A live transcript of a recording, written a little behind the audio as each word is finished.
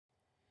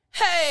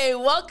Hey,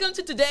 welcome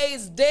to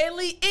today's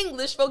daily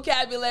English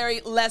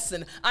vocabulary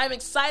lesson. I'm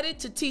excited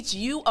to teach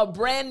you a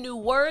brand new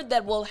word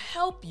that will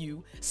help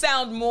you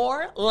sound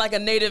more like a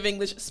native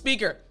English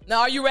speaker.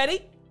 Now, are you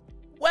ready?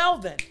 Well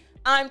then,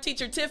 I'm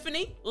Teacher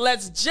Tiffany.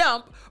 Let's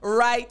jump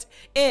right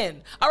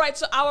in. All right,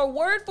 so our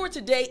word for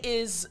today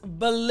is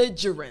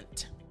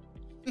belligerent.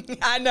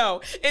 I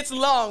know, it's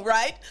long,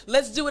 right?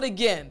 Let's do it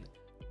again.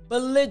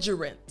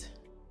 Belligerent.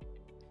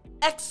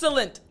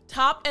 Excellent.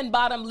 Top and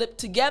bottom lip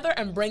together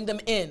and bring them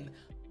in.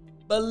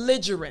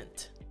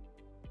 Belligerent.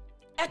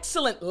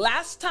 Excellent.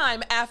 Last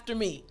time after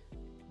me.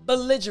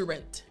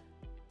 Belligerent.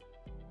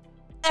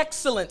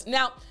 Excellent.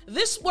 Now,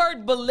 this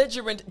word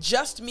belligerent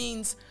just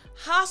means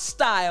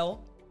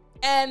hostile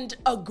and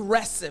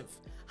aggressive.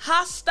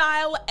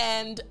 Hostile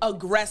and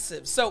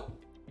aggressive. So,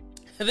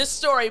 this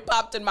story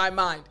popped in my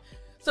mind.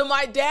 So,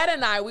 my dad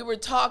and I, we were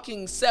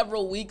talking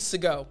several weeks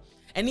ago.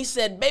 And he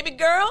said, baby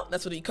girl,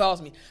 that's what he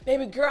calls me.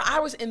 Baby girl, I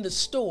was in the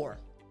store.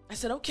 I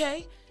said,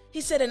 okay.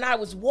 He said, and I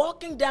was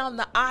walking down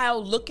the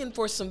aisle looking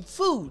for some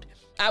food.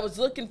 I was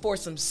looking for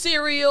some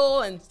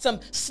cereal and some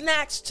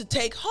snacks to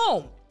take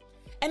home.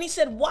 And he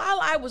said, while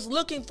I was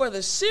looking for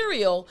the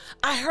cereal,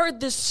 I heard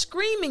this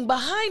screaming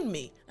behind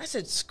me. I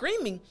said,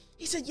 screaming?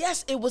 He said,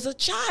 yes, it was a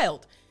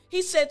child.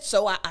 He said,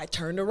 so I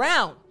turned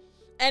around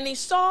and he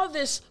saw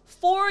this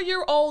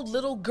 4-year-old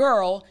little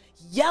girl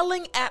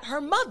yelling at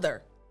her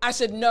mother. I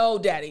said, no,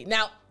 Daddy.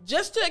 Now,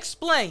 just to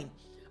explain,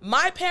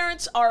 my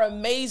parents are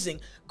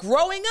amazing.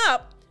 Growing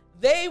up,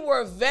 they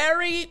were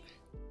very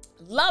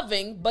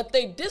loving, but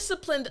they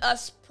disciplined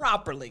us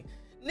properly.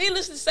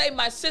 Needless to say,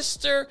 my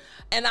sister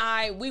and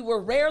I, we were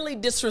rarely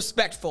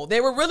disrespectful. They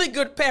were really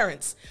good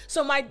parents.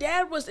 So my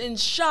dad was in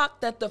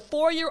shock that the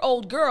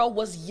 4-year-old girl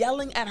was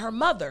yelling at her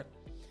mother.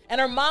 And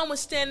her mom was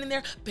standing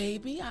there,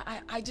 baby,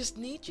 I just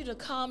need you to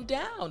calm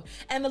down.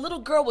 And the little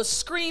girl was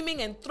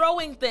screaming and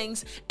throwing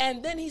things.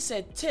 And then he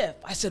said, Tiff.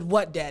 I said,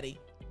 what, Daddy?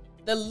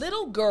 The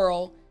little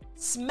girl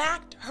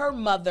smacked her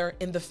mother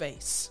in the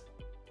face.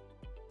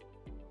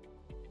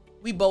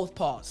 We both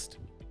paused.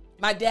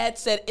 My dad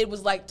said it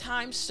was like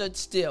time stood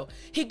still.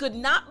 He could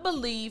not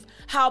believe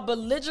how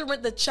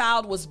belligerent the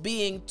child was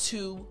being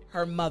to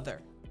her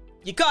mother.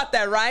 You caught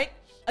that, right?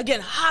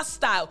 Again,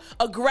 hostile,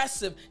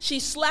 aggressive.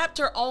 She slapped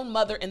her own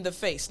mother in the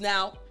face.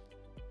 Now,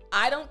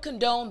 I don't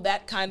condone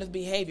that kind of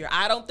behavior.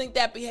 I don't think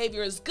that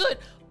behavior is good,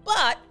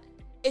 but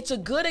it's a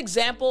good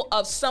example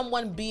of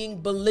someone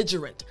being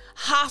belligerent,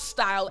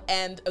 hostile,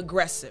 and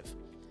aggressive.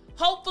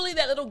 Hopefully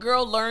that little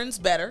girl learns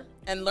better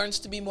and learns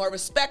to be more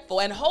respectful,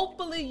 and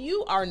hopefully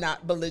you are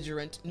not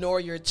belligerent, nor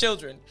your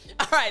children.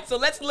 All right, so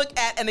let's look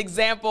at an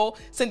example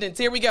sentence.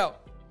 Here we go.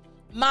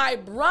 My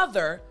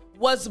brother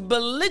was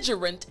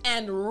belligerent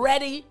and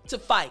ready to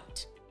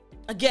fight.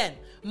 Again,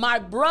 my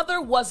brother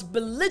was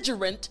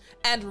belligerent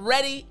and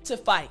ready to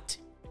fight.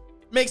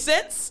 Make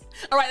sense?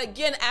 All right,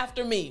 again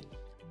after me.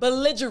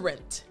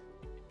 Belligerent.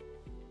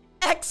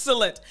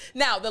 Excellent.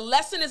 Now, the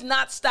lesson is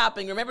not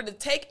stopping. Remember to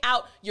take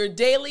out your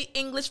daily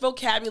English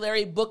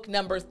vocabulary book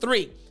number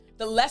 3.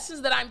 The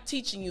lessons that I'm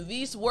teaching you,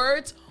 these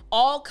words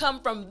all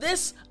come from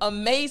this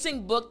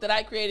amazing book that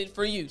I created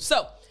for you.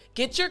 So,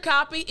 get your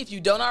copy if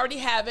you don't already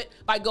have it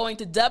by going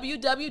to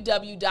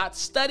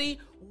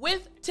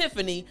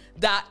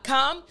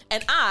www.studywithtiffany.com,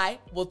 and I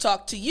will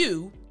talk to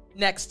you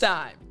next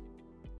time.